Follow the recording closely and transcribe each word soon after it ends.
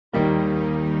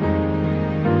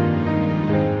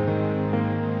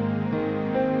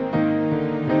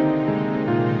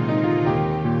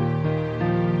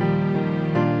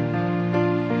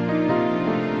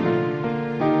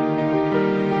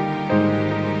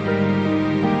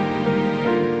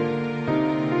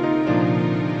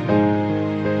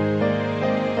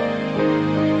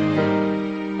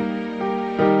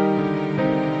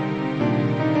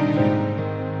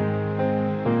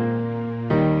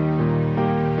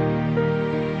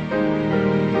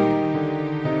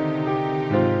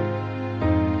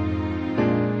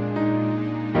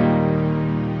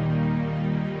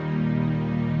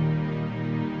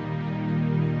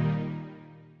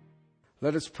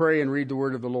Let us pray and read the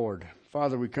word of the Lord.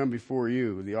 Father, we come before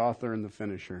you, the author and the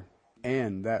finisher,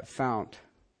 and that fount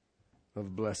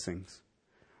of blessings.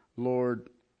 Lord,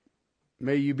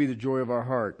 may you be the joy of our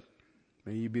heart.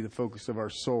 May you be the focus of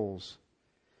our souls.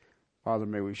 Father,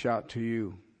 may we shout to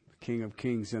you, the King of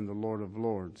Kings and the Lord of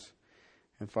Lords.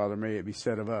 And Father, may it be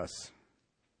said of us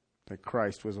that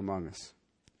Christ was among us.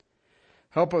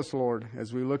 Help us, Lord,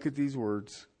 as we look at these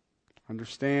words,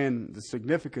 understand the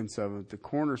significance of it, the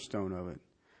cornerstone of it,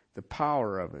 the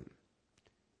power of it.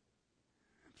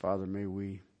 Father, may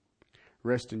we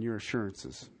rest in your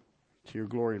assurances to your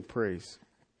glory and praise.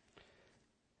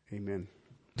 Amen.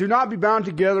 Do not be bound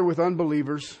together with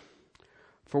unbelievers.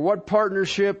 For what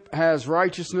partnership has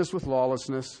righteousness with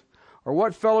lawlessness? Or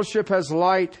what fellowship has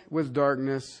light with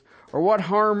darkness? Or what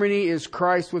harmony is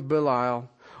Christ with Belial?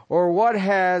 Or what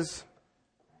has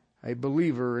a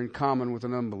believer in common with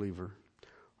an unbeliever?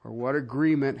 Or what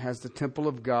agreement has the temple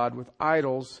of God with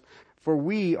idols? For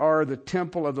we are the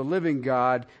temple of the living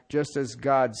God, just as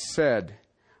God said,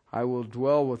 I will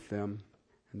dwell with them,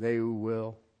 and they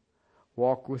will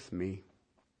walk with me.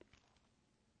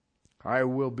 I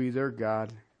will be their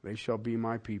God, they shall be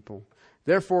my people.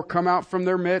 Therefore come out from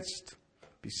their midst,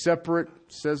 be separate,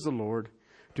 says the Lord.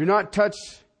 Do not touch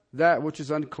that which is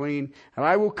unclean, and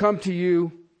I will come to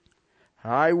you.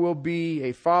 I will be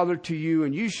a father to you,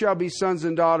 and you shall be sons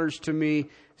and daughters to me,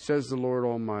 says the Lord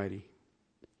Almighty.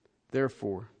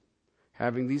 Therefore,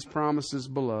 having these promises,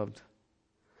 beloved,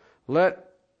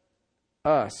 let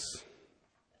us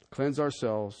cleanse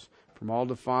ourselves from all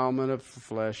defilement of the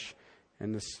flesh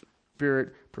and the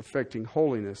spirit, perfecting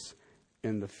holiness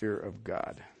in the fear of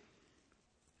God.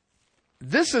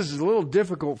 This is a little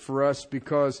difficult for us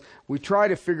because we try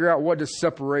to figure out what does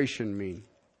separation mean.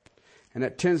 And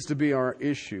that tends to be our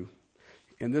issue.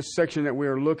 In this section that we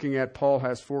are looking at, Paul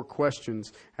has 4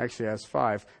 questions. Actually has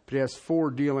 5. But he has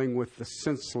 4 dealing with the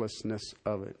senselessness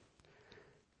of it.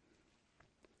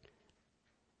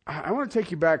 I want to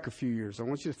take you back a few years. I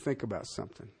want you to think about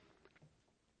something.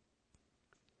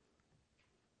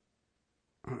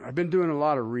 I've been doing a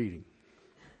lot of reading.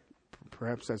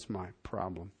 Perhaps that's my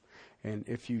problem. And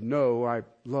if you know, I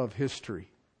love history.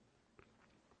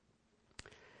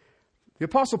 The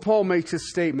Apostle Paul makes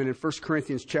his statement in 1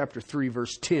 Corinthians chapter 3,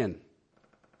 verse 10.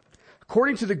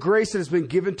 According to the grace that has been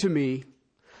given to me,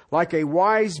 like a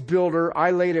wise builder,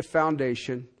 I laid a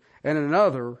foundation, and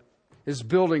another is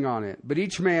building on it. But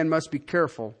each man must be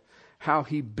careful how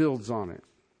he builds on it.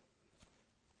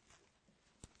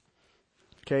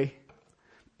 Okay?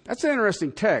 That's an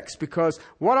interesting text because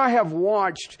what I have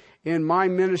watched in my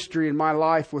ministry, in my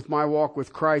life with my walk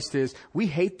with Christ is we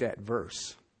hate that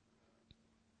verse.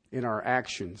 In our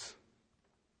actions.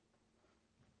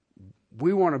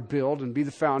 We want to build and be the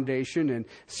foundation and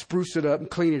spruce it up and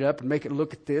clean it up and make it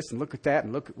look at this and look at that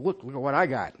and look at what I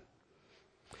got.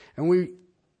 And we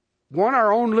want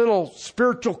our own little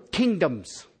spiritual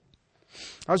kingdoms.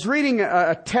 I was reading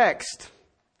a text.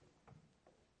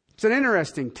 It's an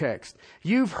interesting text.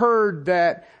 You've heard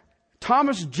that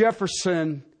Thomas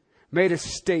Jefferson made a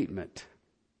statement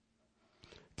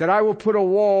that I will put a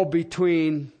wall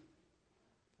between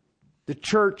the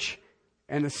church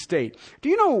and the state. Do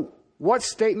you know what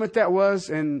statement that was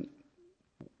and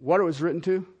what it was written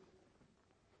to?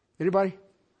 Anybody?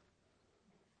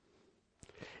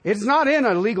 It's not in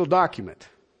a legal document.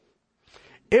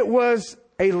 It was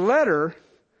a letter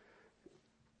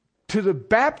to the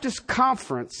Baptist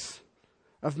Conference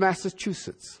of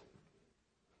Massachusetts.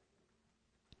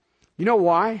 You know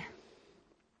why?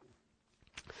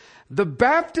 The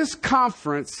Baptist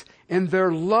Conference, in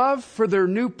their love for their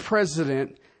new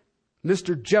president,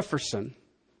 Mr. Jefferson,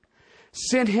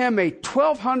 sent him a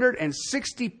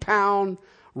 1,260-pound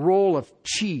roll of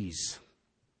cheese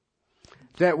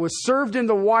that was served in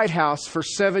the White House for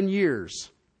 7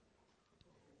 years.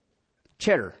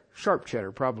 Cheddar, sharp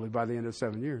cheddar, probably by the end of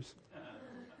 7 years.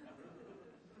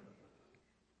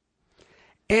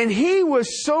 And he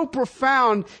was so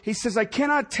profound, he says, I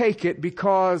cannot take it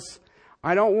because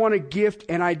I don't want a gift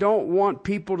and I don't want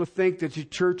people to think that the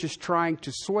church is trying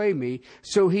to sway me.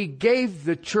 So he gave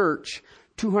the church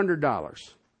 $200.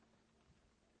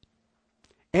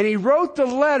 And he wrote the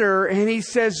letter and he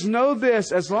says, know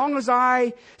this, as long as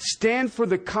I stand for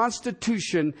the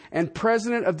Constitution and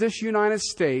President of this United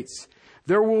States,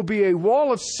 there will be a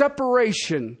wall of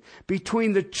separation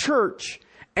between the church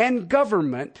and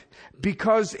government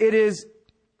because it is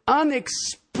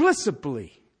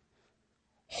unexplicably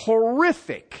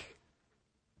horrific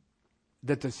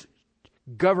that the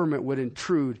government would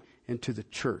intrude into the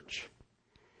church.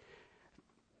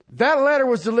 That letter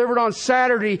was delivered on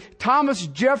Saturday. Thomas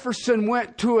Jefferson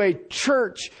went to a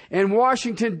church in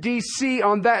Washington, D.C.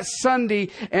 on that Sunday,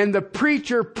 and the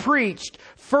preacher preached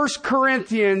 1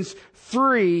 Corinthians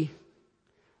 3,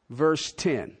 verse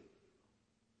 10.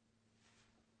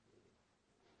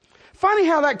 Funny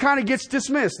how that kind of gets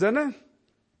dismissed, doesn't it?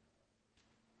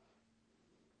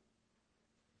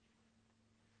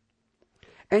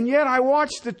 And yet I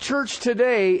watch the church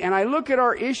today and I look at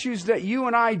our issues that you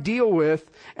and I deal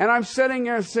with, and I'm sitting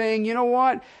there saying, you know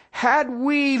what? Had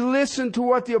we listened to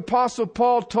what the Apostle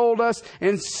Paul told us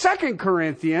in 2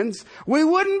 Corinthians, we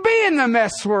wouldn't be in the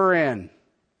mess we're in.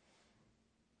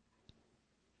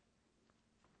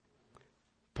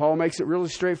 Paul makes it really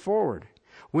straightforward.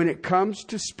 When it comes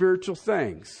to spiritual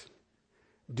things,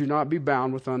 do not be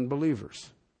bound with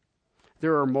unbelievers.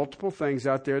 There are multiple things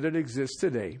out there that exist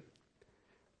today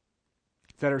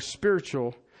that are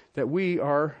spiritual, that we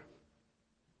are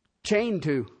chained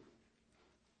to.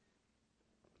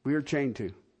 We are chained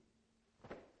to.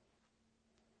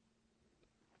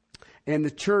 And the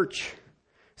church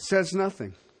says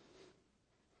nothing.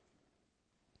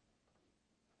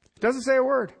 Doesn't say a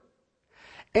word.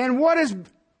 And what is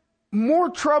more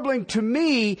troubling to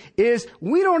me is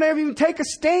we don't even take a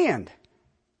stand.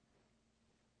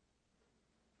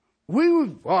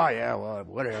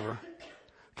 Whatever.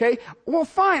 Okay, well,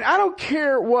 fine. I don't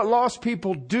care what lost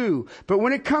people do. But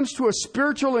when it comes to a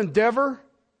spiritual endeavor,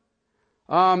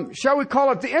 shall we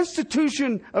call it the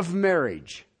institution of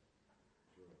marriage,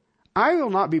 I will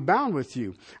not be bound with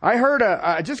you. I heard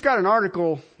I just got an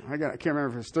article. I can't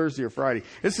remember if it's Thursday or Friday.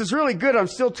 This is really good. I'm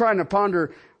still trying to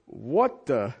ponder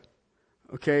the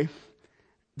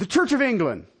Church of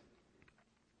England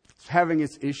is having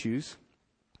its issues.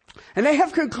 And they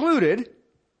have concluded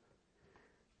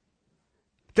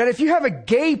that if you have a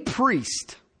gay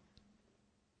priest,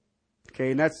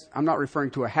 and I'm not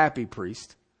referring to a happy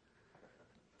priest.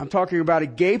 I'm talking about a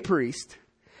gay priest.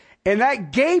 And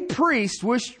that gay priest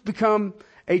wished to become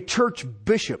a church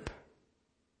bishop.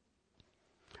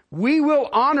 We will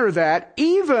honor that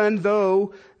even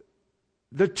though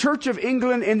the Church of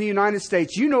England in the United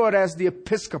States, you know it as the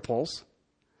Episcopals,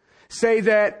 say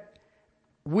that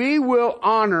we will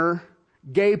honor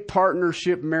gay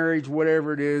partnership, marriage,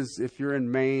 whatever it is, if you're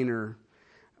in Maine or,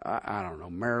 I don't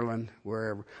know, Maryland,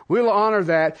 wherever. We'll honor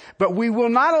that, but we will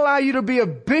not allow you to be a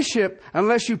bishop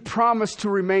unless you promise to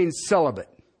remain celibate.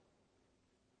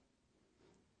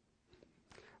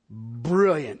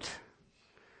 Brilliant.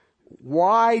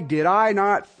 Why did I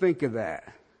not think of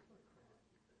that?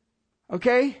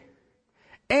 Okay?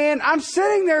 And I'm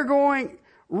sitting there going,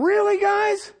 really,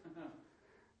 guys?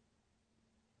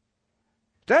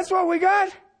 That's what we got?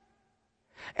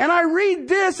 And I read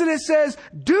this and it says,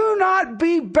 do not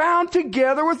be bound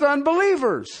together with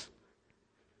unbelievers.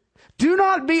 Do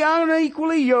not be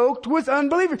unequally yoked with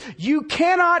unbelievers. You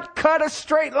cannot cut a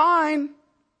straight line.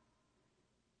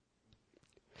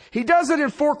 He does it in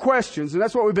 4 questions, and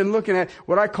that's what we've been looking at,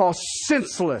 what I call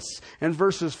senseless, in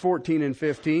verses 14 and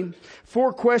 15.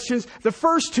 4 questions. The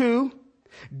first 2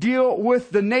 deal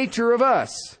with the nature of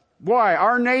us. Why?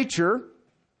 Our nature.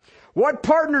 What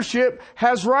partnership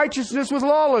has righteousness with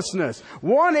lawlessness?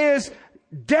 One is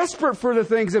desperate for the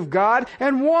things of God,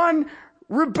 and one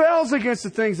rebels against the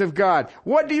things of God.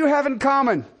 What do you have in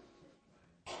common?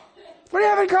 What do you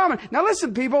have in common? Now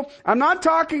listen, people, I'm not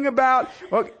talking about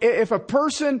if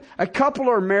a couple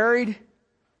are married,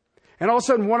 and all of a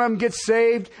sudden one of them gets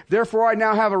saved, therefore I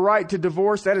now have a right to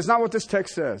divorce. That is not what this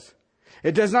text says.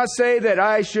 It does not say that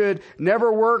I should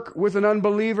never work with an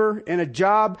unbeliever in a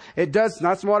job. That's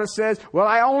not what it says. Well,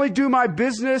 I only do my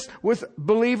business with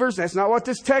believers. That's not what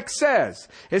this text says.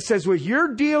 It says, well,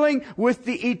 you're dealing with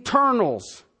the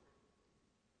eternals.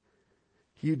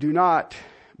 You do not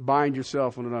bind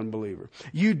yourself with an unbeliever.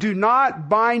 You do not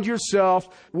bind yourself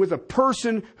with a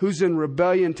person who's in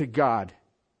rebellion to God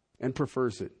and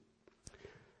prefers it.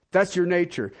 That's your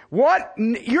nature.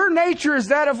 Your nature is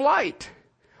that of light.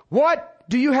 What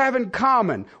do you have in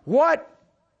common? What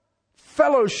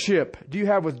fellowship do you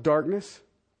have with darkness?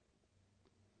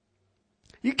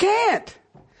 You can't.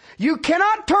 You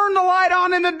cannot turn the light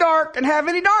on in the dark and have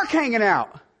any dark hanging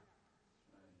out.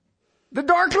 The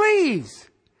dark leaves.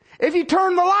 If you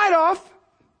turn the light off,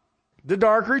 the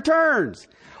dark returns.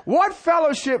 What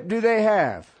fellowship do they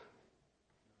have?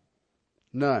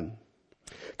 None.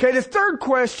 Okay, the third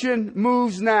question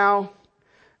moves now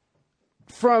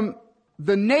from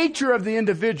the nature of the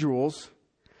individuals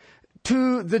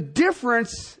to the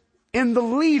difference in the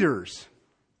leaders.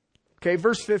 Okay,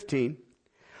 verse 15.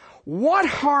 What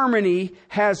harmony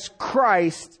has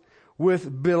Christ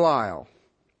with Belial?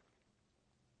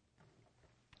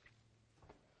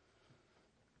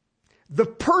 the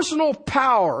personal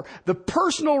power, the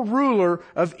personal ruler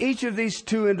of each of these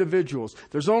two individuals.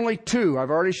 There's only two. I've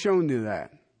already shown you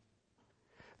that.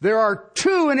 There are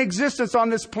two in existence on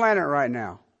this planet right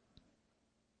now.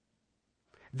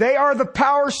 They are the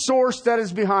power source that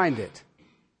is behind it.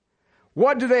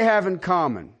 What do they have in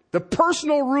common? The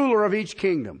personal ruler of each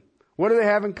kingdom. What do they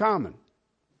have in common?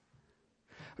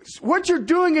 What you're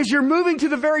doing is you're moving to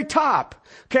the very top.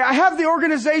 Okay, I have the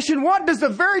organization. What does the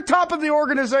very top of the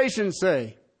organization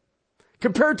say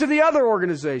compared to the other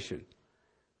organization?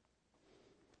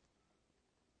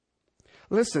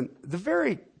 Listen, the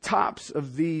very tops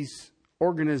of these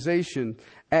organizations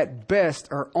at best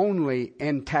are only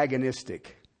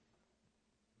antagonistic.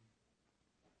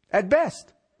 At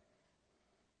best.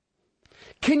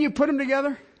 Can you put them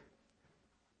together?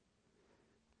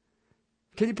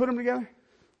 Can you put them together?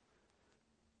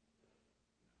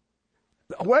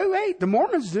 Wait, the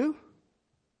Mormons do.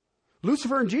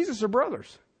 Lucifer and Jesus are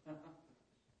brothers.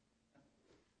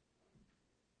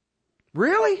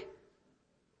 Really?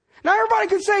 Now everybody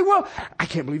could say, well, I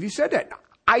can't believe you said that.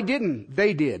 I didn't.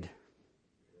 They did.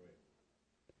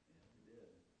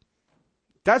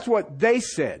 That's what they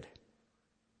said.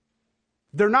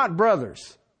 They're not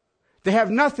brothers. They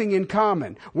have nothing in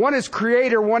common. One is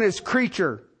creator, one is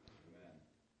creature.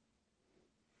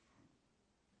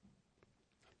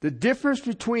 The difference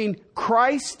between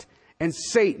Christ and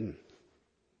Satan.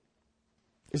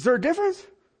 Is there a difference?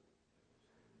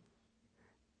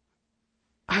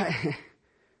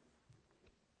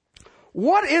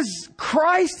 What is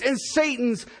Christ and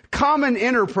Satan's common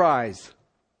enterprise?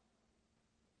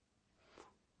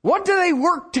 What do they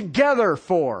work together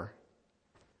for?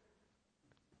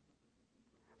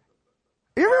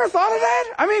 You ever thought of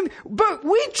that? I mean, but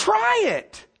we try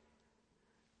it.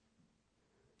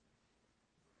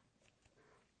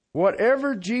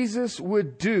 Whatever Jesus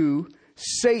would do,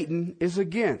 Satan is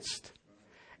against.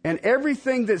 And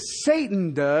everything that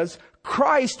Satan does,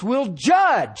 Christ will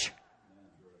judge.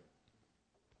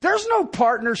 There's no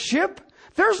partnership.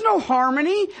 There's no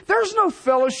harmony. There's no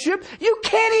fellowship. You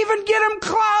can't even get them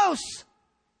close.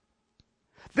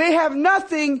 They have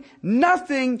nothing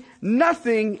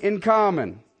in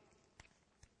common.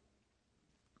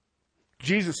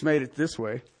 Jesus made it this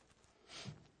way.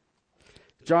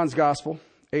 John's Gospel,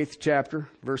 8th chapter,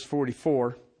 verse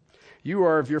 44. You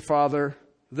are of your father,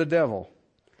 the devil,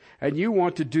 and you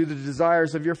want to do the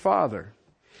desires of your father.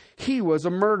 He was a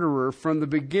murderer from the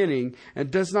beginning and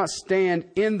does not stand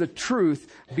in the truth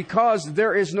because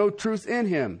there is no truth in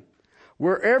him.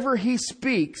 Wherever he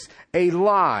speaks a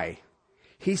lie,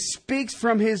 he speaks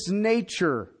from his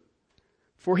nature,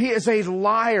 for he is a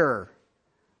liar,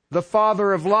 the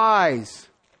father of lies.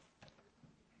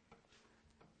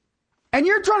 And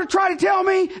you're trying to tell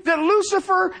me that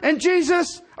Lucifer and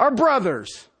Jesus are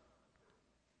brothers.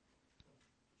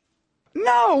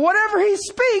 No, whatever he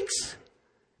speaks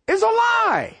is a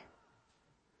lie.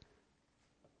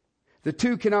 The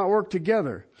two cannot work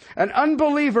together. An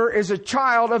unbeliever is a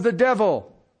child of the devil.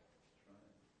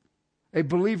 A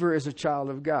believer is a child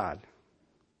of God.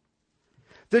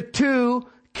 The two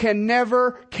can't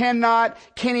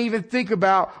even think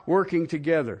about working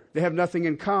together. They have nothing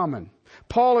in common.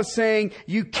 Paul is saying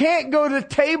you can't go to the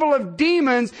table of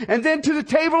demons and then to the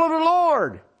table of the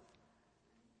Lord.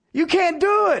 You can't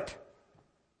do it.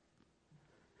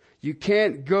 You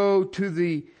can't go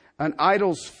to an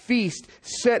idol's feast,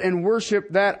 sit and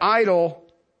worship that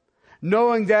idol,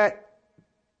 knowing that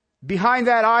behind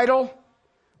that idol,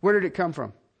 where did it come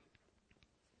from?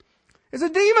 It's a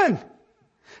demon.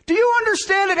 Do you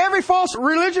understand that every false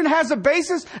religion has a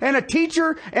basis and a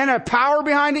teacher and a power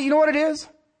behind it? You know what it is?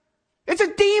 It's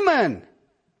a demon.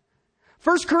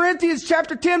 1 Corinthians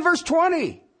chapter 10, verse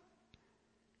 20.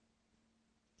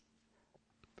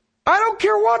 I don't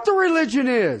care what the religion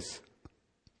is.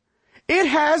 It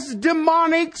has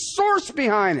demonic source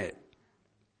behind it.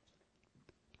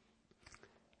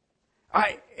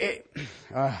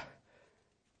 It's a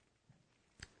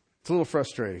little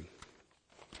frustrating.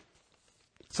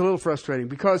 It's a little frustrating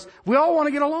because we all want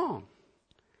to get along.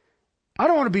 I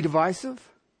don't want to be divisive.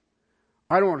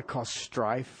 I don't want to cause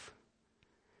strife.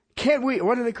 Can't we,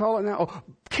 what do they call it now? Oh,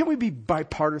 can't we be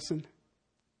bipartisan?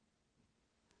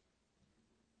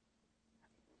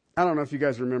 I don't know if you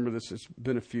guys remember this. It's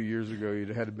been a few years ago. You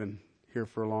had been here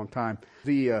for a long time.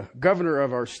 The governor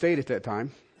of our state at that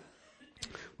time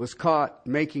was caught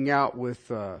making out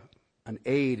with an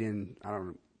aide in,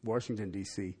 Washington,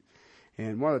 D.C.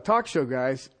 And one of the talk show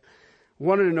guys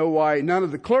wanted to know why none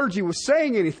of the clergy was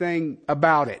saying anything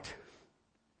about it.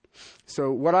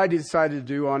 So what I decided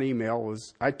to do on email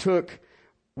was I took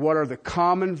what are the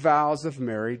common vows of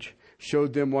marriage,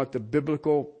 showed them what the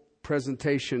biblical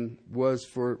presentation was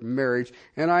for marriage,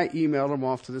 and I emailed him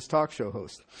off to this talk show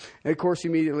host. And of course,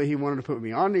 immediately he wanted to put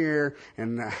me on the air,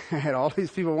 and I had all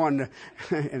these people wanting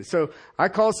to. And so I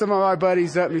called some of my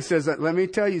buddies up, and he says, let me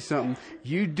tell you something.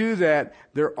 You do that,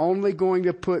 they're only going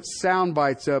to put sound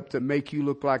bites up that make you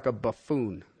look like a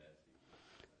buffoon.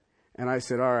 And I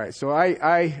said, all right. So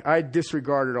I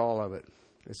disregarded all of it.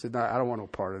 I said, no, I don't want no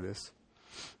part of this.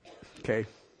 Okay.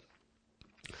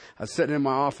 I was sitting in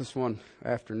my office one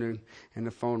afternoon, and the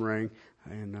phone rang,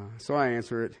 and so I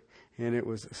answered it, and it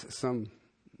was some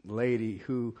lady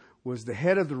who was the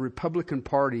head of the Republican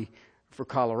Party for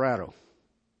Colorado.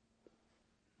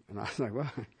 And I was like,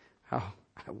 well,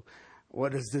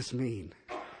 what does this mean?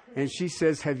 And she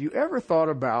says, have you ever thought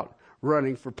about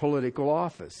running for political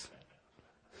office?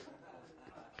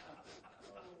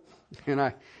 And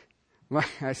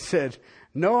I said,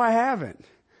 no, I haven't,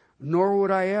 nor would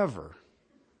I ever.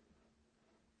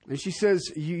 And she says,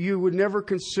 you would never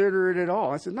consider it at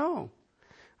all. I said, no.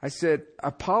 I said,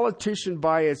 a politician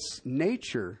by its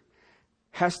nature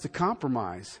has to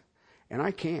compromise, and I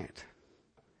can't.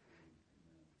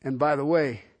 And by the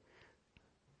way,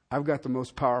 I've got the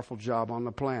most powerful job on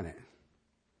the planet.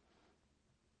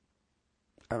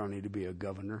 I don't need to be a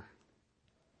governor.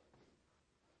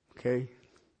 Okay?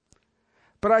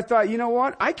 But I thought, you know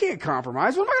what? I can't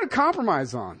compromise. What am I going to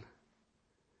compromise on?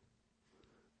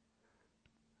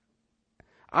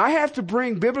 I have to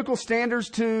bring biblical standards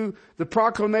to the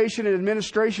proclamation and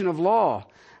administration of law.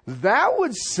 That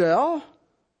would sell.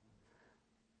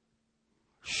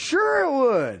 Sure it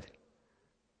would.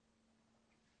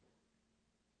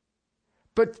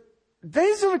 But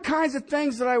these are the kinds of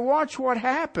things that I watch what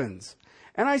happens.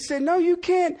 And I say, no, you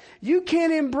can't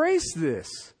embrace this.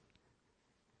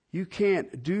 You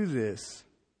can't do this.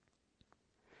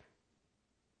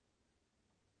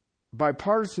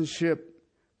 Bipartisanship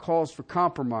calls for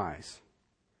compromise.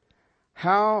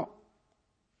 How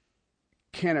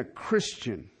can a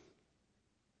Christian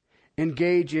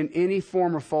engage in any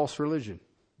form of false religion?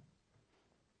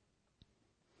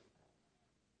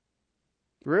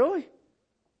 Really?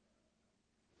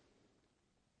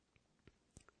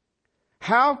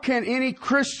 How can any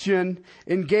Christian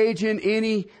engage in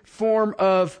any form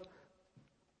of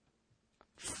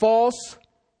false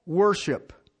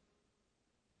worship?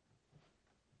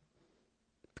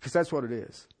 Because that's what it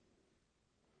is.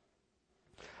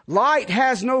 Light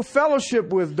has no fellowship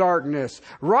with darkness.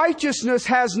 Righteousness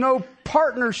has no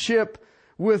partnership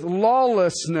with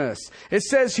lawlessness. It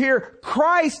says here,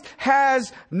 Christ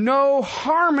has no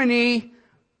harmony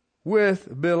with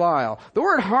Belial. The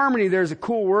word harmony, there's a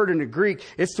cool word in the Greek.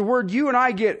 It's the word you and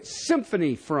I get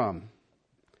symphony from.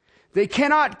 They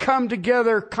cannot come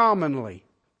together commonly.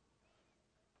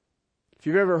 If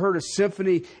you've ever heard a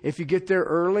symphony, if you get there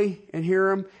early and hear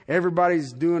them,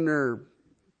 everybody's doing their...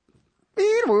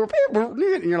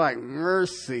 And you're like,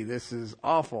 mercy, this is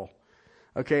awful.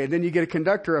 Okay, and then you get a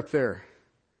conductor up there.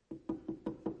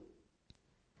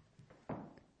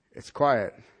 It's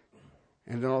quiet.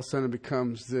 And then all of a sudden it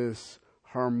becomes this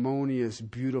harmonious,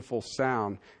 beautiful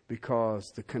sound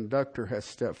because the conductor has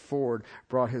stepped forward,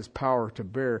 brought his power to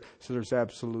bear, so there's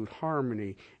absolute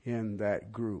harmony in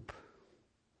that group.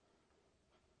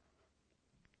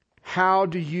 How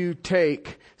do you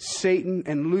take Satan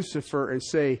and Lucifer and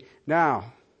say,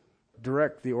 now,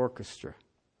 direct the orchestra?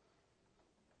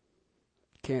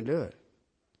 Can't do it.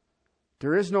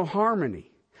 There is no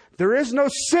harmony. There is no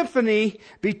symphony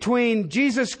between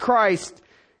Jesus Christ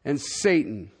and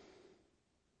Satan.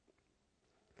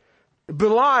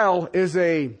 Belial is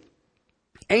an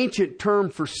ancient term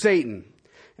for Satan.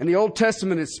 In the Old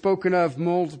Testament, it's spoken of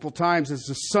multiple times as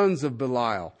the sons of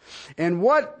Belial. And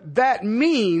what that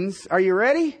means, are you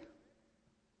ready?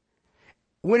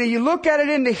 When you look at it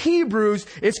in the Hebrews,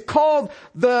 it's called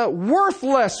the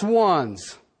worthless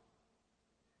ones.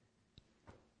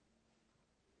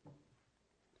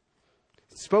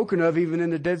 It's spoken of even in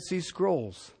the Dead Sea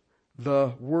Scrolls.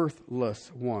 The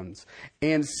worthless ones.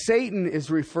 And Satan is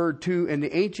referred to in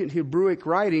the ancient Hebrewic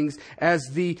writings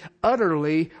as the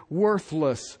utterly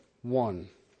worthless one.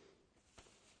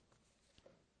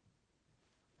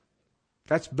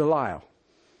 That's Belial.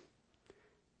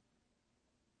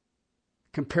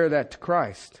 Compare that to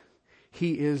Christ.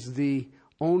 He is the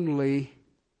only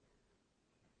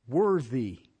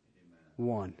worthy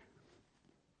one.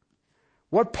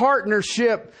 What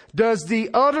partnership does the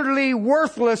utterly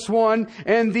worthless one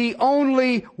and the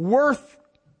only worth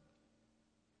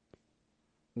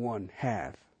one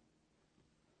have?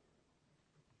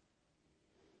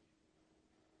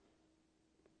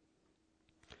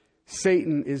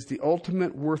 Satan is the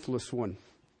ultimate worthless one.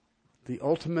 The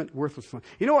ultimate worthless one.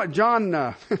 You know what John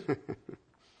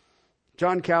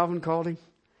Calvin called him?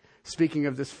 Speaking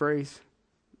of this phrase,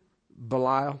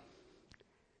 Belial.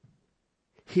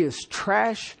 He is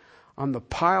trash on the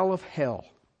pile of hell,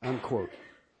 unquote.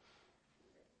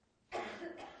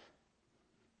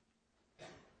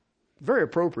 Very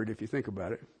appropriate if you think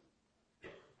about it.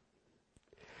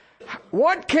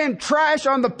 What can trash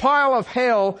on the pile of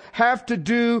hell have to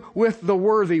do with the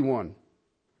worthy one?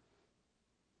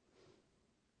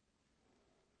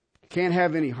 Can't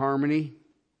have any harmony.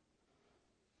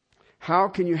 How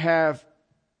can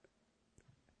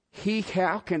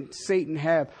Satan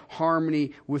have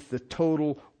harmony with the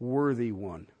total worthy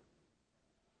one?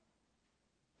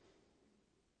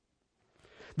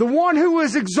 The one who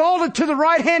is exalted to the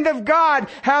right hand of God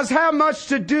has how much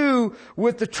to do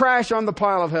with the trash on the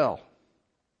pile of hell?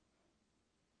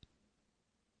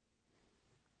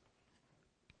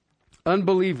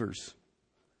 Unbelievers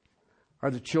are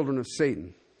the children of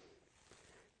Satan.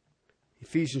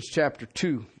 Ephesians chapter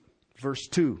 2, verse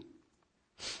 2.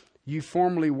 You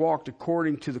formerly walked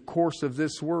according to the course of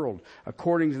this world,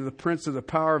 according to the prince of the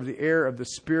power of the air of the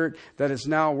spirit that is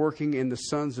now working in the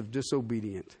sons of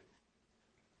disobedience.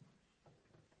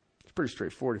 It's pretty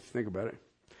straightforward if you think about it.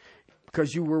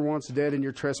 Because you were once dead in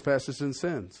your trespasses and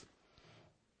sins.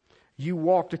 You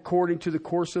walked according to the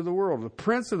course of the world, the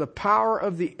prince of the power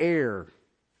of the air.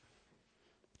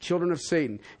 Children of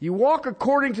Satan. You walk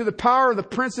according to the power of the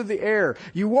prince of the air.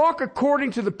 You walk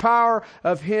according to the power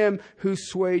of him who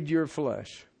swayed your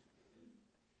flesh.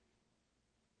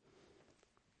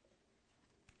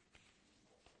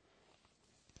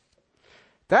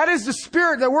 That is the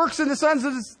spirit that works in the sons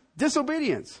of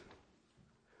disobedience.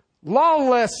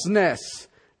 Lawlessness.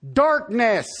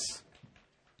 Darkness.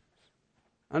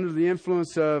 Under the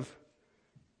influence of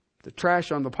the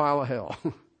trash on the pile of hell.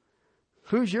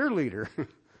 Who's your leader?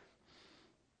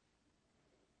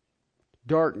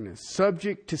 Darkness,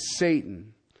 subject to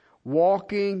Satan,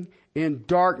 walking in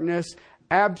darkness,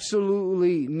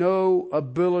 absolutely no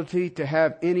ability to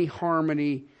have any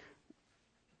harmony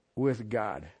with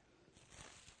God.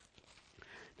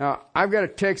 Now, I've got a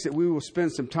text that we will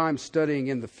spend some time studying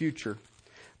in the future,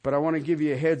 but I want to give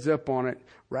you a heads up on it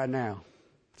right now.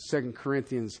 2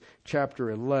 Corinthians chapter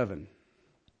 11.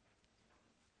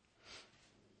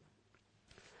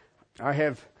 I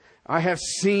have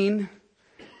seen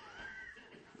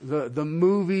the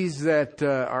movies that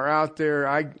are out there.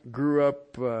 I grew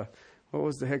up, what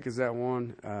was the heck is that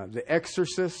one? The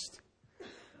Exorcist.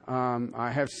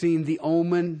 I have seen The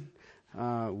Omen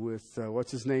with,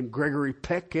 what's his name? Gregory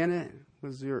Peck in it. That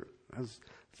was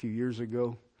a few years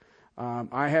ago.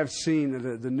 I have seen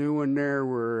the new one there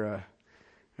where,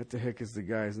 what the heck is the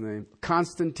guy's name?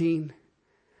 Constantine.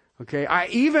 Okay. I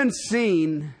even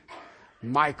seen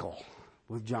Michael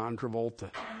with John Travolta.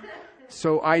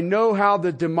 So I know how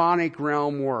the demonic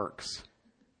realm works.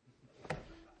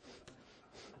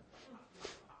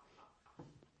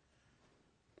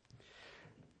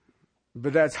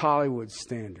 But that's Hollywood's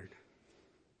standard.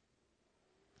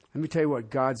 Let me tell you what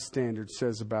God's standard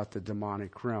says about the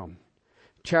demonic realm.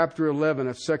 Chapter 11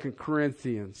 of 2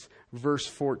 Corinthians, verse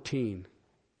 14.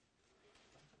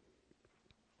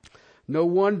 No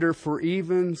wonder, for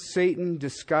even Satan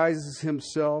disguises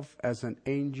himself as an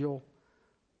angel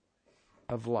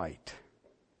of light.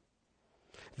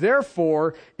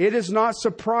 Therefore, it is not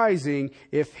surprising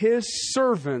if his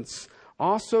servants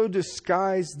also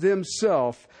disguise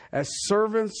themselves as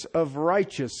servants of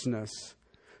righteousness,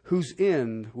 whose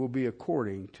end will be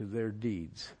according to their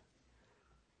deeds.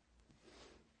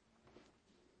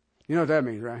 You know what that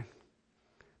means, right?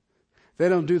 They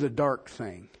don't do the dark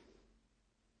thing.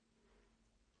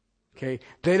 Okay?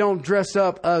 They don't dress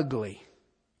up ugly.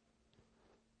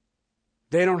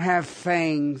 They don't have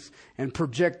fangs and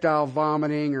projectile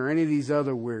vomiting or any of these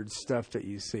other weird stuff that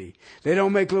you see. They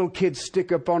don't make little kids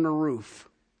stick up on the roof.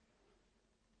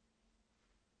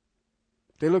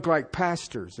 They look like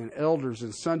pastors and elders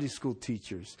and Sunday school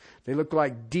teachers. They look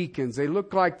like deacons. They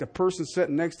look like the person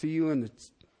sitting next to you in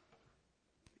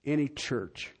any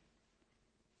church.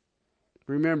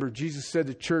 Remember, Jesus said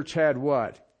the church had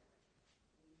what?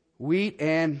 Wheat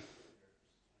and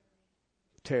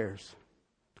tares.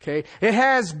 Okay? It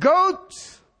has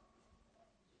goats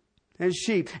and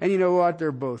sheep. And you know what?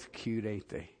 They're both cute, ain't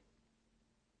they?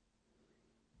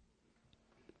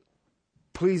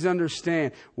 Please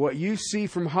understand, what you see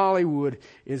from Hollywood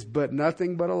is but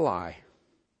nothing but a lie.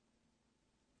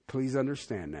 Please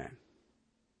understand that.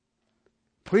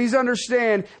 Please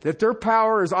understand that their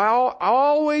power is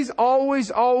always, always,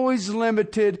 always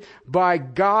limited by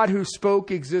God who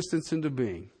spoke existence into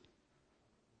being.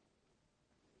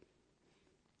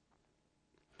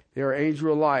 They are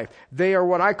angel of life. They are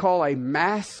what I call a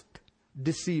masked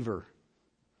deceiver.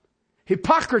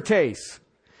 Hippocrates.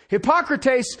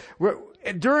 Hippocrates,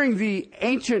 during the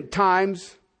ancient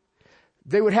times,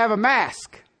 they would have a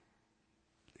mask.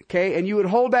 Okay, and you would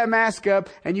hold that mask up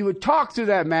and you would talk through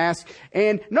that mask,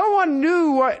 and no one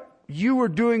knew what you were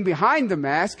doing behind the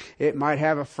mask. It might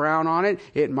have a frown on it.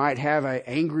 It might have an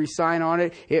angry sign on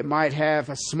it. It might have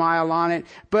a smile on it.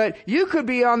 But you could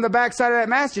be on the backside of that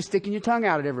mask just sticking your tongue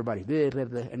out at everybody. Blah, blah,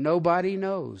 blah, and nobody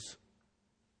knows.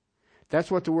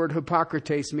 That's what the word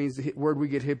Hippocrates means, the word we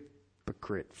get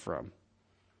hypocrite from.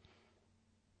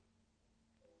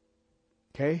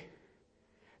 Okay?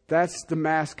 That's the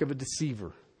mask of a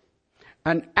deceiver.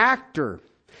 An actor.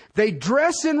 They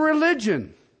dress in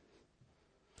religion.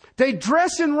 They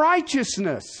dress in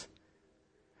righteousness.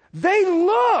 They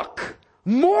look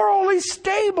morally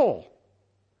stable.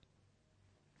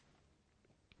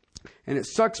 And it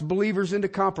sucks believers into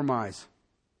compromise.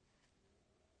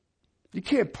 You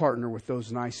can't partner with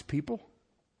those nice people.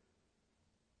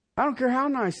 I don't care how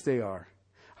nice they are.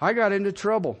 I got into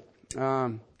trouble.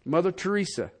 Mother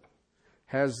Teresa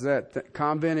has that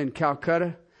convent in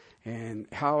Calcutta, and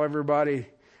how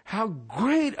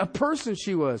great a person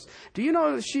she was. Do you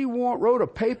know that she wrote a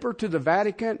paper to the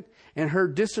Vatican in her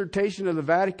dissertation of the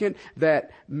Vatican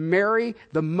that Mary,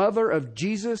 the mother of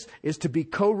Jesus, is to be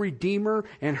co-redeemer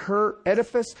and her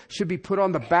edifice should be put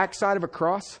on the backside of a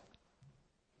cross?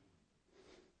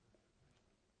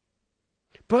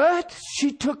 But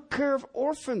she took care of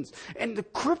orphans and the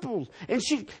crippled, and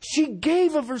she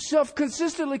gave of herself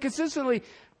consistently.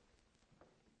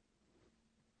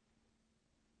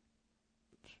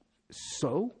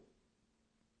 So?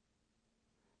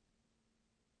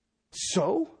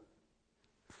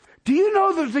 Do you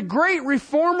know that the great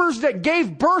reformers that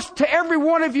gave birth to every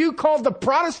one of you, called the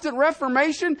Protestant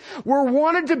Reformation, were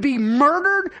wanted to be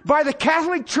murdered by the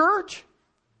Catholic Church?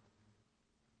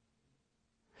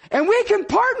 And we can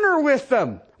partner with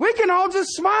them. We can all just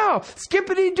smile.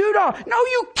 Skippity-doo-dah. No,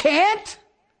 you can't.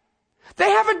 They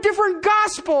have a different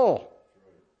gospel.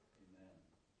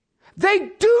 They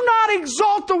do not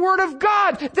exalt the Word of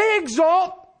God. They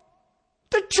exalt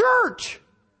the church.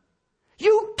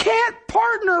 You can't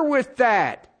partner with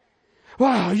that.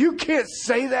 Wow, you can't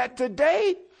say that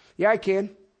today. Yeah, I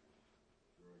can.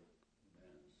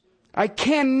 I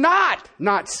cannot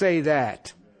not say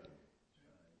that.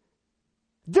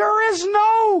 There is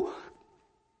no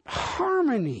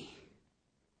harmony.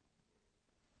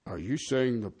 Are you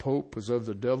saying the Pope is of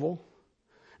the devil?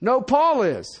 No, Paul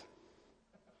is.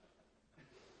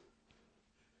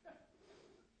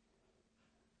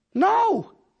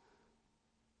 No.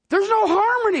 There's no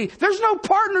harmony. There's no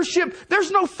partnership.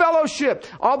 There's no fellowship.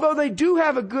 Although they do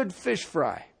have a good fish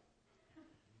fry.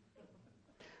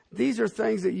 These are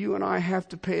things that you and I have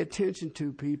to pay attention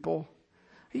to, people.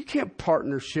 You can't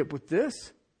partnership with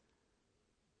this.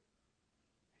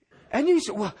 And you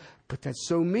say, well, but that's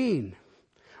so mean.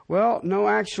 Well, no,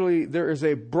 actually, there is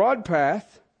a broad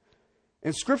path.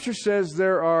 And Scripture says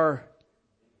there are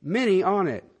many on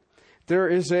it. There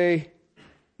is a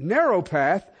narrow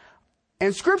path.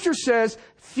 And Scripture says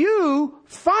few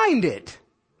find it.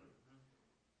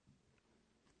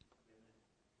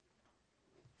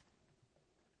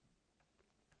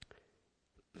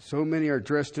 So many are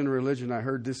dressed in religion. I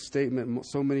heard this statement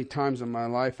so many times in my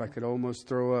life I could almost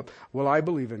throw up. Well, I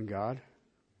believe in God.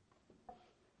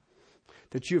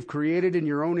 That you have created in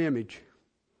your own image.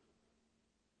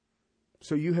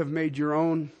 So you have made your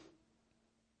own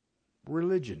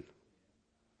religion.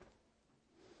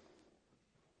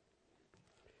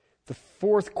 The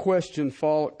fourth question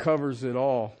covers it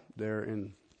all there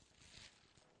in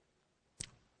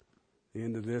the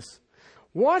end of this.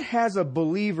 What has a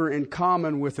believer in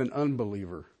common with an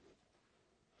unbeliever?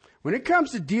 When it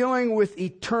comes to dealing with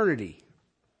eternity,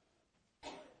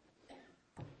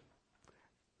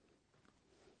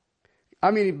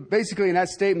 I mean, basically in that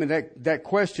statement, that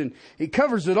question, it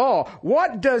covers it all.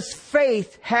 What does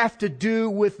faith have to do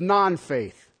with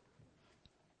non-faith?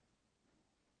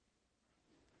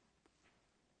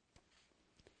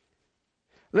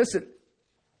 Listen,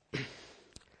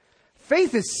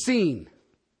 faith is seen.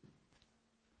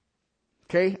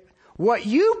 Okay? What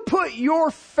you put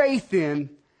your faith in,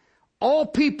 all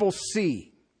people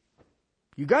see.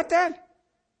 You got that?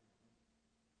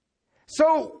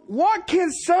 So, what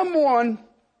can someone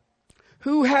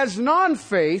who has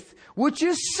non-faith, which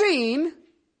is seen,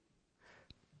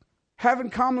 have in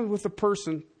common with a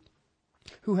person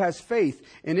who has faith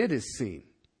and it is seen?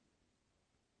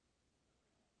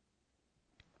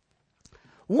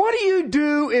 What do you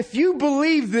do if you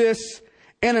believe this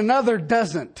and another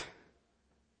doesn't?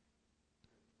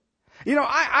 You know,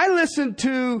 I listened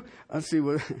to, let's see,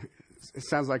 what it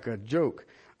sounds like a joke.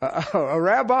 A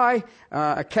rabbi,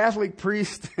 a Catholic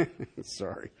priest,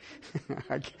 sorry,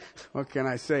 what can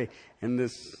I say? And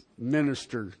this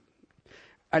minister,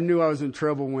 I knew I was in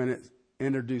trouble when it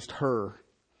introduced her.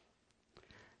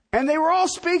 And they were all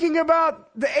speaking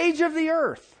about the age of the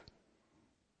earth.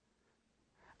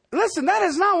 Listen, that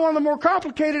is not one of the more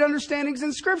complicated understandings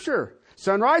in Scripture.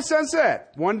 Sunrise,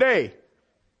 sunset, one day.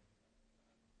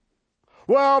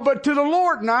 Well, but to the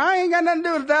Lord, now I ain't got nothing to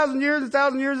do with 1,000 years.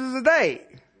 1,000 years is a day.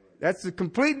 That's a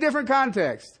complete different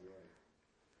context.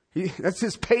 That's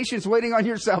his patience waiting on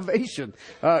your salvation.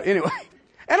 Anyway.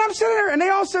 And I'm sitting there and they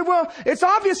all said, well, it's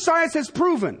obvious science has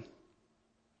proven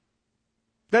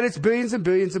that it's billions and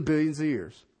billions and billions of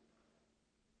years.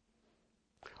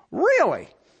 Really?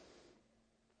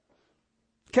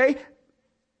 Okay?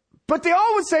 But they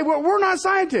all would say, well, we're not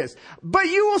scientists. But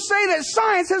you will say that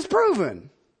science has proven.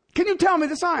 Can you tell me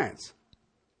the science?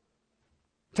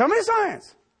 Tell me the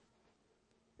science.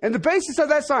 And the basis of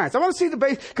that science. I want to see the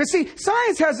basis. Because see,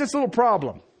 science has this little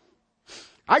problem.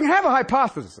 I can have a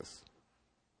hypothesis.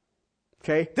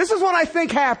 Okay? This is what I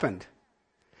think happened.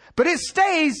 But it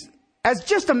stays as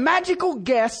just a magical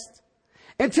guess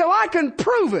until I can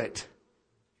prove it.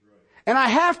 And I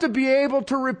have to be able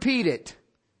to repeat it.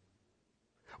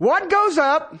 What goes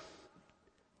up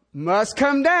must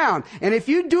come down. And if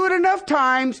you do it enough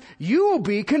times, you will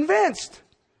be convinced.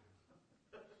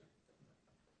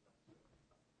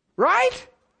 Right?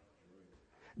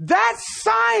 That's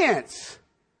science.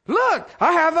 Look,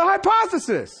 I have a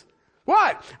hypothesis.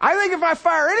 What? I think if I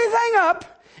fire anything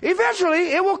up,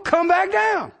 eventually it will come back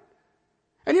down.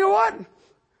 And you know what?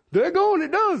 They're going,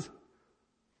 it does.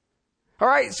 All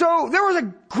right, so there was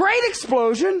a great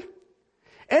explosion,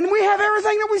 and we have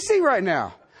everything that we see right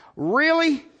now.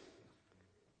 Really?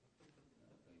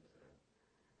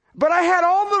 But I had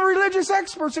all the religious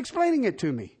experts explaining it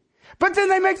to me. But then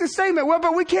they make the statement, well,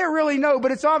 but we can't really know,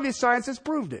 but it's obvious science has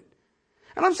proved it.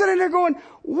 And I'm sitting there going,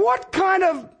 what kind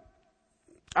of,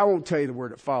 I won't tell you the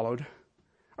word that followed,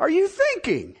 are you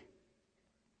thinking?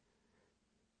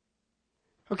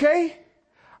 Okay?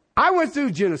 I went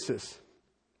through Genesis.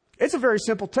 It's a very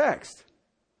simple text.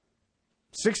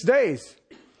 6 days.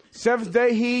 7th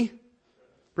day he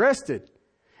rested.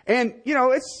 And, you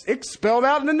know, it's spelled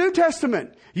out in the New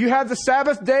Testament. You have the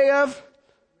Sabbath day of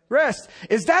rest.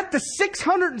 Is that the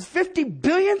 650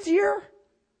 billionth year?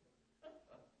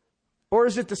 Or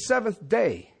is it the 7th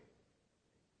day?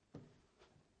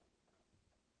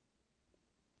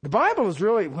 The Bible is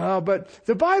really, but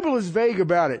the Bible is vague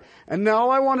about it. And now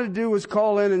all I wanted to do was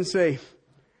call in and say,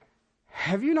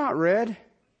 have you not read?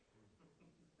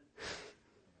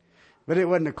 But it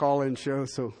wasn't a call-in show,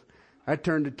 so I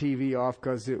turned the TV off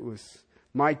because it was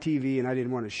my TV and I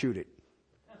didn't want to shoot it.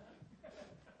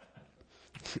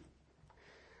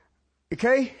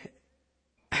 Okay?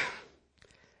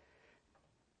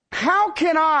 How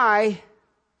can I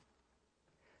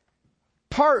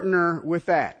partner with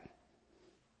that?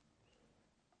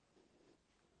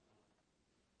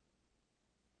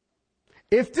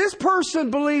 If this person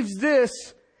believes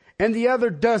this and the other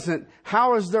doesn't,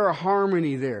 how is there a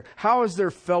harmony there? How is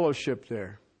there fellowship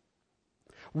there?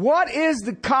 What is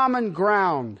the common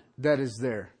ground that is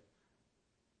there?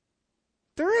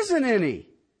 There isn't any.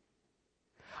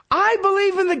 I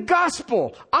believe in the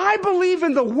gospel. I believe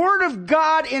in the Word of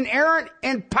God, inerrant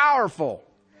and powerful.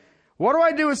 What do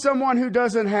I do with someone who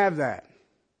doesn't have that?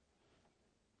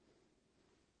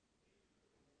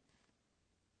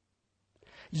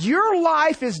 Your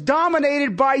life is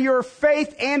dominated by your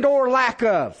faith and or lack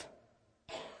of.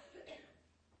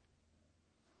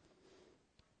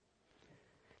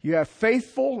 You have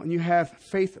faithful and you have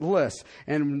faithless.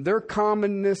 And their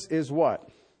commonness is what?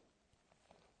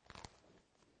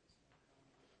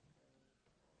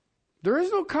 There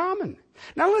is no common.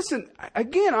 Now listen,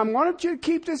 again, I wanted you to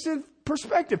keep this in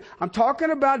perspective. I'm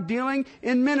talking about dealing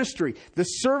in ministry, the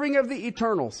serving of the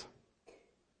eternals.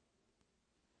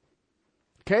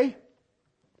 Okay?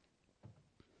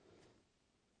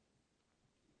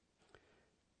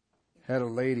 Had a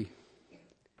lady.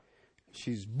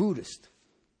 She's Buddhist.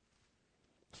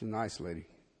 She's a nice lady.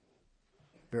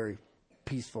 Very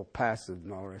peaceful, passive,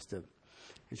 and all the rest of it.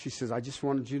 And she says, I just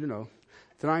wanted you to know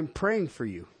that I'm praying for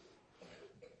you.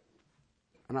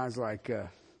 And I was like,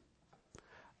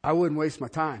 I wouldn't waste my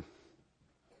time.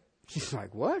 She's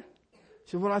like, what?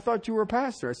 She said, well, I thought you were a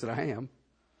pastor. I said, I am.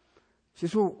 She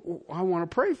said, well, I want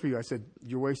to pray for you. I said,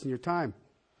 you're wasting your time.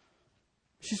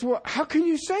 She said, well, how can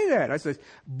you say that? I said,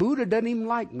 Buddha doesn't even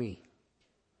like me.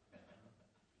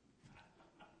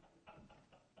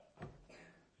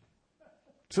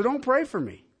 So don't pray for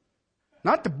me.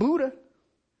 not the Buddha.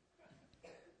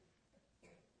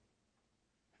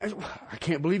 I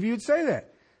can't believe you'd say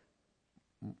that.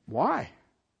 Why?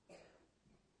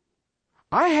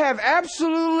 I have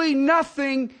absolutely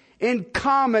nothing in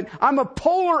common. I'm a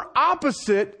polar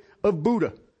opposite of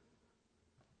Buddha.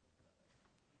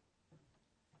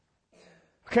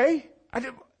 Okay?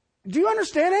 Do you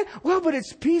understand that? Well, but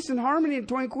it's peace and harmony and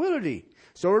tranquility.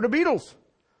 So are the Beatles.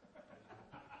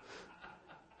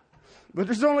 But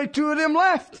there's only 2 of them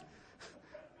left.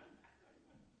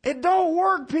 It don't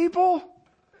work, people.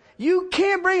 You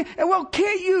can't bring, well,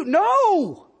 can't you?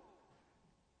 No!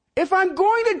 If I'm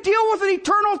going to deal with an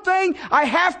eternal thing, I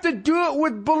have to do it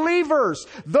with believers.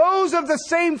 Those of the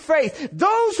same faith.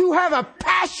 Those who have a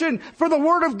passion for the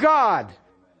Word of God.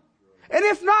 And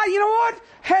if not, you know what?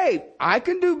 Hey, I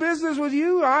can do business with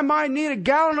you. I might need a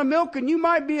gallon of milk and you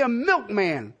might be a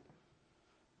milkman.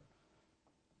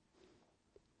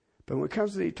 But when it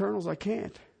comes to the eternals, I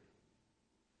can't.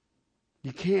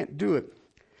 You can't do it.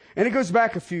 And it goes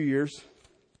back a few years.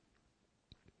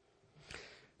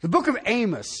 The book of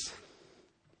Amos,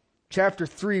 chapter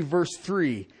 3, verse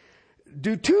 3.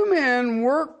 Do 2 men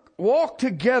walk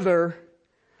together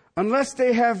unless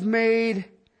they have made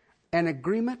an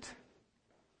agreement?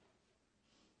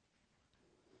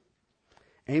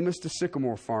 Amos the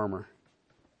sycamore farmer.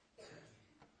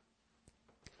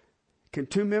 Can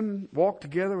 2 men walk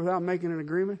together without making an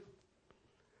agreement?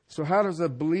 So how does a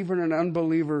believer and an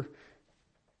unbeliever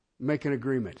make an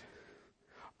agreement?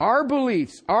 Our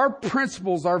beliefs, our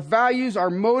principles, our values,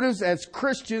 our motives as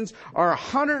Christians are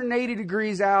 180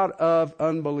 degrees out of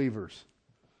unbelievers.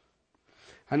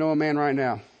 I know a man right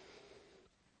now.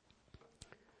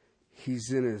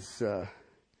 He's in his,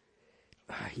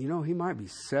 he might be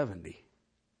 70.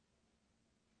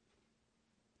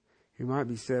 He might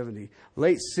be 70.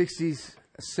 Late 60s,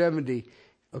 70,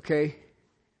 okay?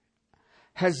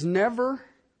 Has never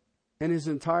in his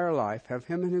entire life have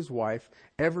him and his wife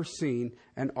ever seen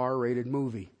an R-rated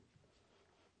movie.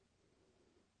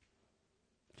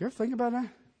 Do you ever think about that?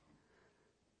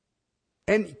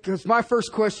 And because my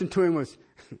first question to him was,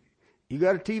 you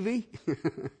got a TV?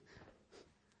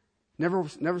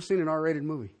 Never seen an R-rated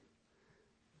movie.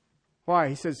 Why?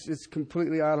 He says it's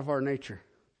completely out of our nature.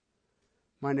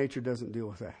 My nature doesn't deal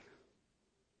with that.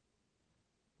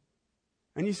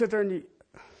 And you sit there and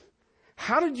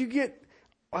how did you get...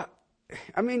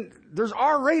 there's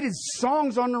R-rated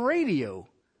songs on the radio.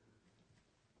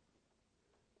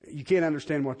 You can't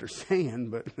understand what they're saying,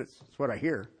 but that's what I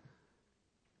hear.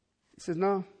 He says,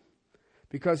 no.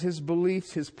 Because his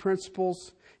beliefs, his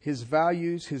principles, his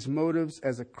values, his motives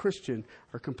as a Christian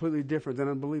are completely different than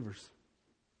unbelievers.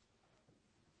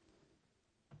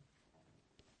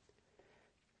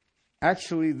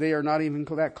 Actually, they are not even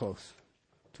that close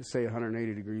to say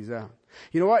 180 degrees out.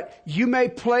 You know what? You may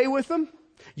play with them.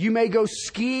 You may go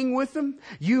skiing with them.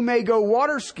 You may go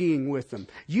water skiing with them.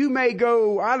 You may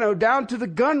go, down to the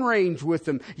gun range with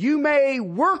them. You may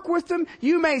work with them.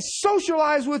 You may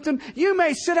socialize with them. You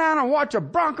may sit down and watch a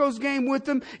Broncos game with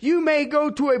them. You may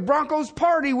go to a Broncos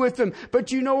party with them.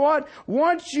 But you know what?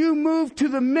 Once you move to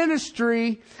the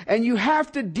ministry and you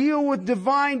have to deal with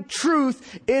divine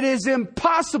truth, it is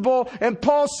impossible. And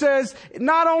Paul says,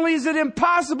 not only is it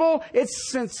impossible, it's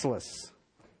senseless.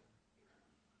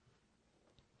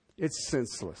 It's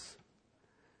senseless.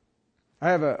 I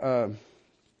have a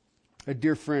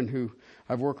dear friend who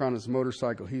I've worked on his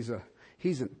motorcycle. He's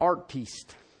an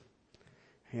artiste,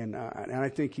 and I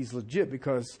think he's legit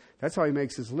because that's how he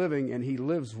makes his living, and he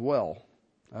lives well.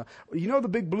 You know the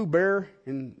big blue bear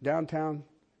in downtown?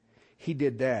 He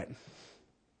did that,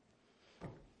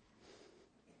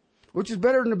 which is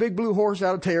better than the big blue horse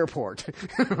out at the airport.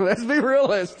 Let's be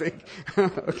realistic,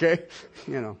 okay?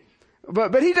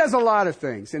 But he does a lot of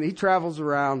things, and he travels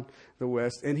around the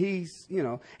West, and he's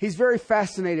very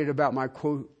fascinated about my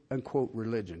quote unquote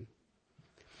religion.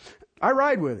 I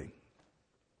ride with him.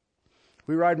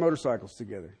 We ride motorcycles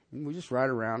together. And we just ride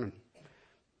around and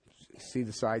see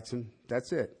the sights, and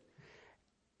that's it.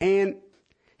 And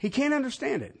he can't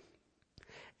understand it.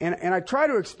 And I try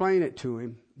to explain it to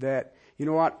him that, you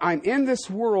know what, I'm in this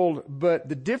world, but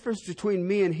the difference between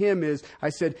me and him is, I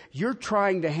said, you're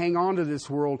trying to hang on to this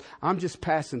world. I'm just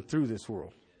passing through this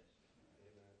world.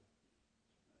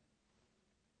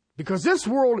 Because this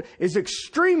world is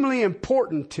extremely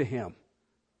important to him.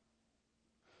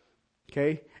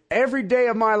 Okay? Every day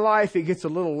of my life, it gets a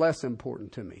little less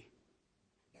important to me.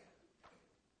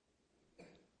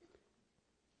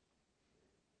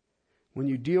 When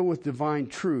you deal with divine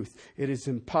truth, it is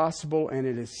impossible and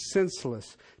it is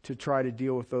senseless to try to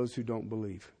deal with those who don't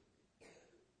believe.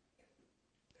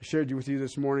 I shared with you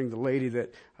this morning the lady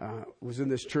that was in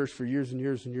this church for years and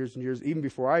years and years and years, even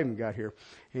before I even got here,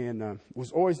 and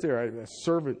was always there. A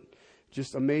servant,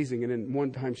 just amazing. And then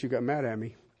one time she got mad at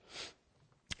me.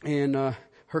 And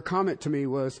her comment to me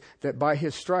was that by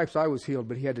his stripes I was healed,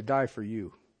 but he had to die for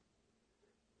you.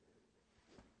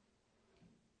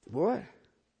 What?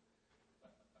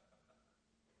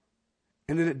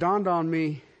 And then it dawned on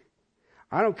me,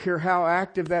 I don't care how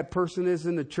active that person is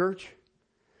in the church,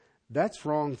 that's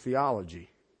wrong theology.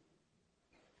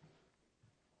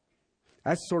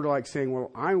 That's sort of like saying,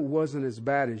 well, I wasn't as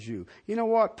bad as you. You know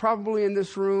what? Probably in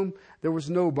this room, there was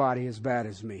nobody as bad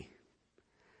as me.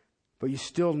 But you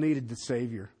still needed the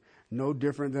Savior. No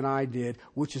different than I did,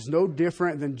 which is no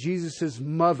different than Jesus'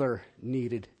 mother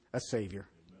needed a Savior.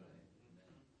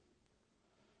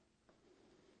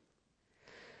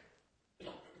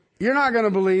 You're not going to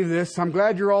believe this. I'm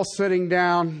glad you're all sitting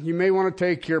down. You may want to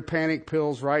take your panic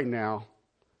pills right now.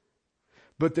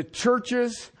 But the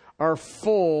churches are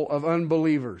full of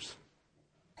unbelievers.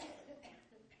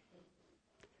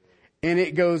 And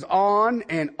it goes on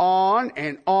and on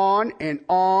and on and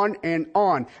on and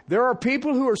on. There are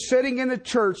people who are sitting in a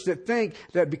church that think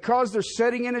that because they're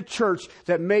sitting in a church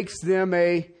that makes them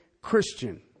a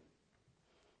Christian.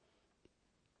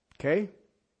 Okay?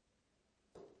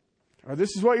 Or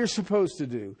this is what you're supposed to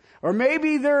do. Or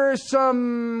maybe there are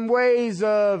some ways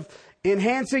of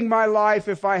enhancing my life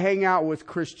if I hang out with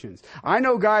Christians. I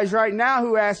know guys right now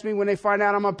who ask me when they find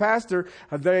out I'm a pastor,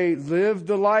 they live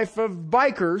the life of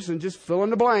bikers and just fill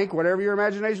in the blank, whatever your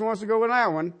imagination wants to go with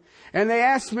that one. And they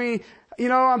ask me, you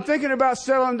know, I'm thinking about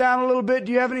settling down a little bit.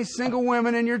 Do you have any single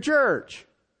women in your church?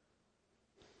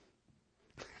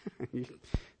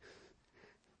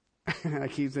 I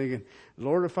keep thinking,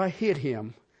 Lord, if I hit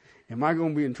him, am I going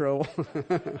to be in trouble?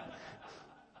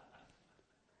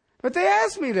 But they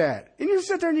asked me that. And you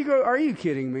sit there and you go, are you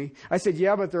kidding me? I said,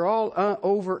 yeah, but they're all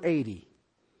over 80.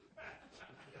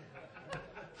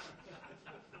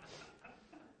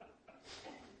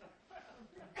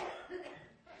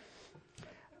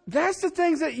 That's the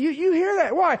things that you hear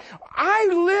that. Why? I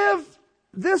live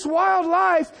this wild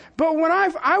life, but when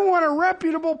I want a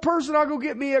reputable person, I'll go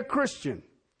get me a Christian.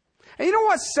 And you know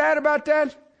what's sad about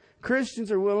that?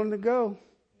 Christians are willing to go.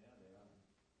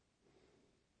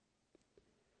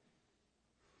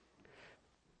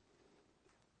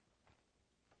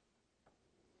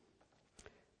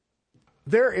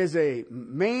 There is a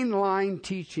mainline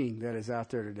teaching that is out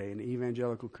there today in the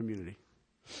evangelical community.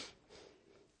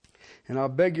 And I'll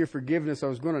beg your forgiveness. I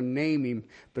was going to name him,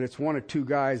 but it's one of two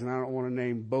guys, and I don't want to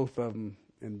name both of them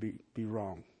and be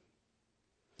wrong.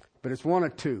 But it's one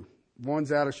of two.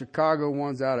 One's out of Chicago,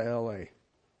 one's out of L.A.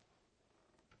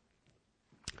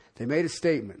 They made a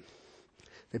statement.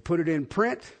 They put it in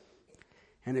print,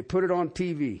 and they put it on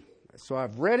TV. So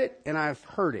I've read it, and I've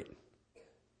heard it.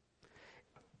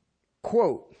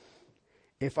 Quote,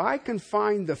 if I can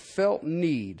find the felt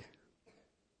need,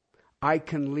 I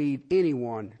can lead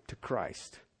anyone to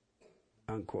Christ.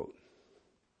 Unquote.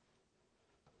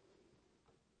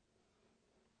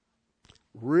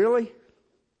 Really?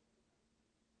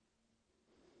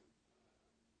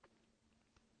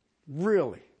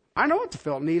 Really? I know what the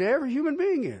felt need of every human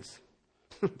being is.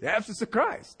 The absence of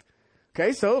Christ.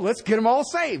 Okay, so let's get them all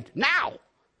saved now.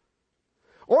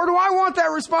 Or do I want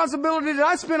that responsibility that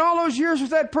I spent all those years with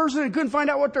that person and couldn't find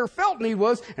out what their felt need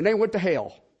was and they went to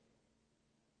hell?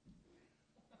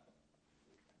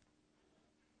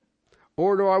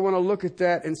 Or do I want to look at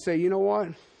that and say, you know what?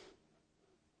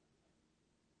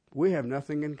 We have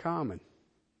nothing in common.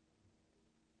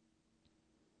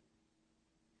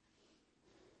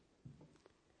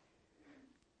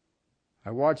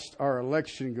 I watched our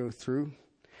election go through,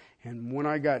 and when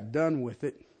I got done with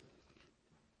it,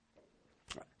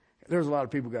 there's a lot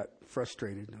of people got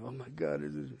frustrated. Oh my God.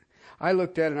 I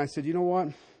looked at it and I said, you know what?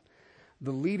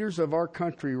 The leaders of our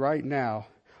country right now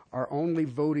are only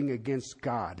voting against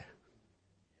God.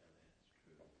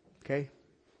 Okay?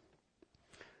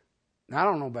 Now, I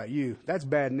don't know about you. That's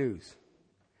bad news.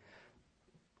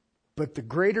 But the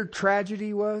greater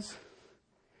tragedy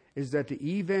is that the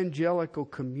evangelical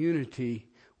community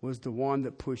was the one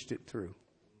that pushed it through.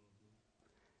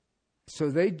 So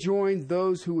they joined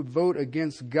those who would vote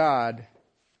against God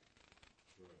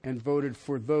and voted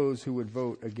for those who would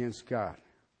vote against God.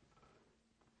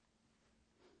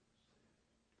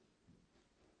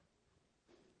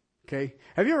 Okay?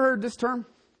 Have you ever heard this term?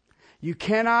 You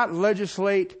cannot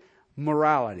legislate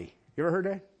morality. You ever heard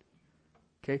that?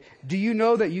 Okay. Do you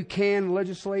know that you can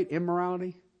legislate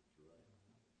immorality?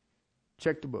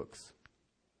 Check the books.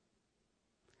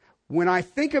 when I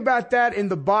think about that in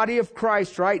the body of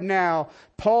Christ right now,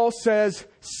 Paul says,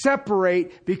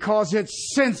 separate because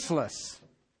it's senseless.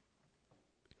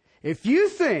 If you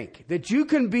think that you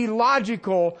can be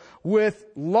logical with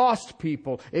lost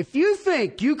people, if you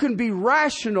think you can be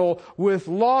rational with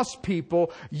lost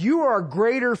people, you are a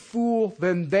greater fool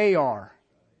than they are.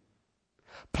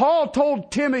 Paul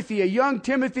told Timothy, a young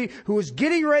Timothy who was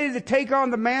getting ready to take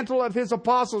on the mantle of his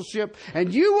apostleship,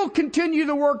 and you will continue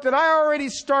the work that I already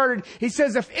started. He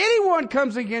says, if anyone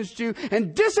comes against you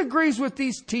and disagrees with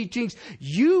these teachings,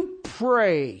 you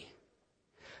pray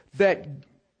that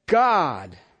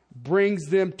God brings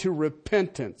them to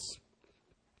repentance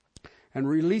and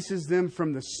releases them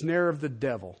from the snare of the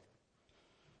devil.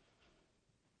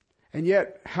 And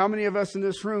yet, how many of us in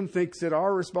this room thinks it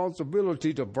our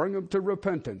responsibility to bring them to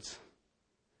repentance?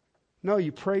 No,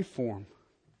 you pray for them.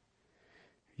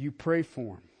 You pray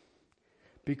for them.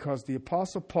 Because the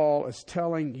Apostle Paul is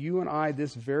telling you and I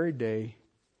this very day,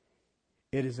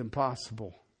 it is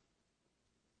impossible.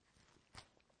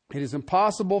 It is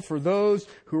impossible for those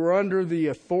who are under the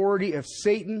authority of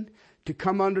Satan to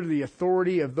come under the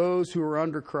authority of those who are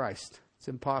under Christ. It's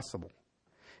impossible.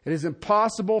 It is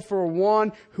impossible for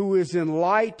one who is in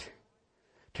light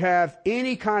to have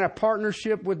any kind of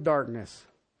partnership with darkness.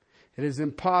 It is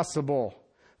impossible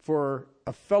for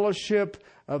a fellowship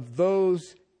of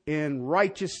those in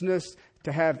righteousness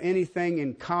to have anything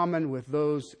in common with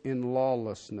those in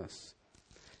lawlessness.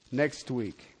 Next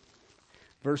week,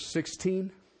 verse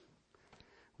 16,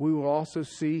 we will also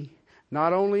see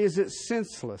not only is it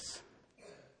senseless,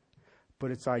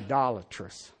 but it's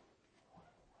idolatrous.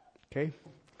 Okay?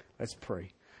 Let's pray.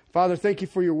 Father, thank you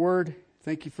for your word.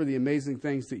 Thank you for the amazing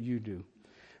things that you do.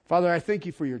 Father, I thank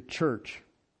you for your church.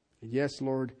 And yes,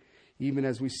 Lord, even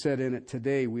as we said in it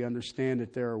today, we understand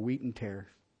that there are wheat and tares,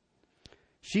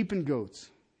 sheep and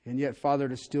goats, and yet, Father,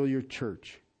 to still your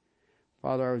church.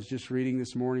 Father, I was just reading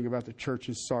this morning about the church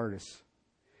in Sardis,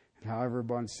 and how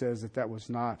everyone says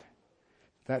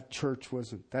that church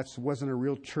wasn't a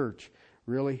real church.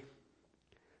 Really?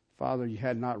 Father, you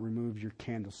had not removed your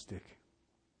candlestick.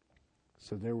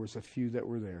 So there was a few that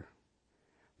were there.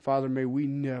 Father, may we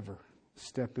never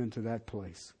step into that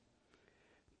place.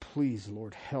 Please,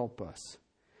 Lord, help us.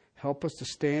 Help us to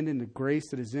stand in the grace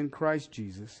that is in Christ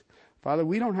Jesus. Father,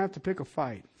 we don't have to pick a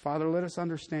fight. Father, let us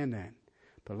understand that.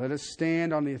 But let us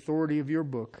stand on the authority of your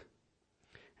book.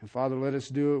 And Father, let us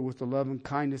do it with the love and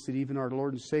kindness that even our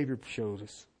Lord and Savior showed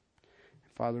us.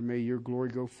 And Father, may your glory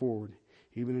go forward,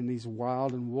 even in these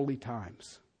wild and woolly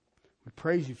times. We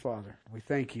praise you, Father. We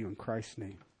thank you in Christ's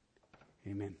name.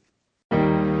 Amen.